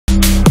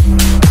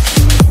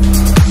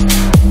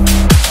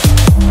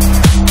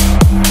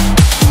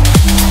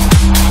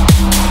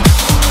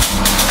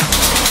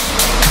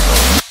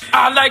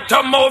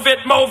to move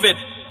it, move it.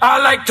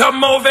 I like to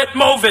move it,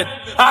 move it.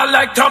 I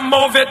like to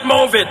move it,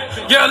 move it.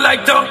 You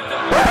like to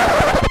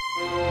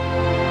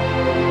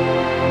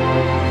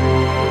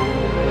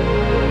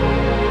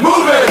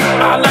move it.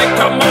 I like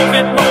to move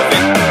it, move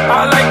it.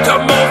 I like to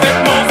move it,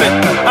 move it.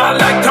 I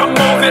like to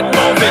move it,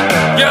 move it.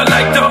 You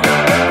like to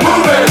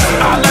move it.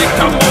 I like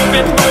to move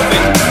it, move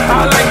it.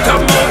 I like to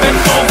move it,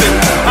 move it.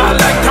 I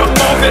like to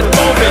move it,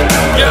 move it.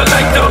 You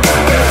like to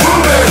move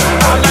it.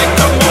 I like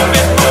to move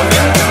it, move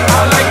it.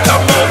 I like to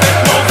move it,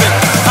 move it.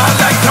 I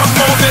like to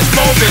move it,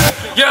 move it.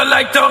 You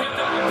like to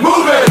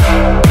move it.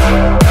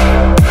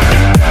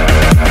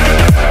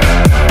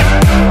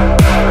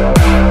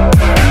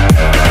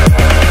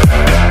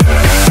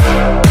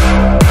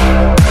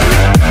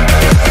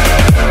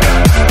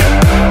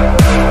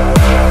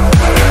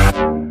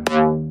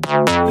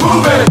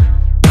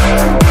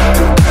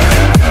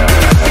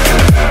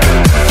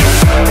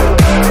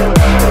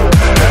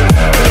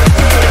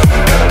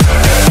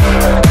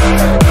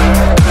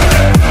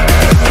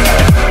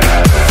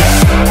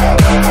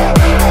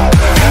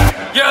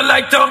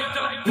 Like to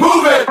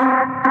move it.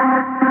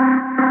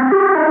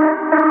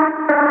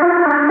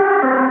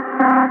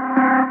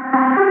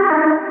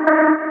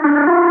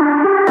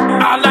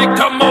 I like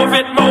to move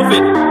it, move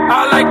it.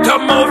 I like to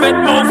move it,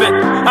 move it.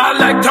 I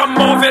like to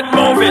move it,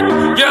 move it.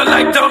 You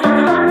like to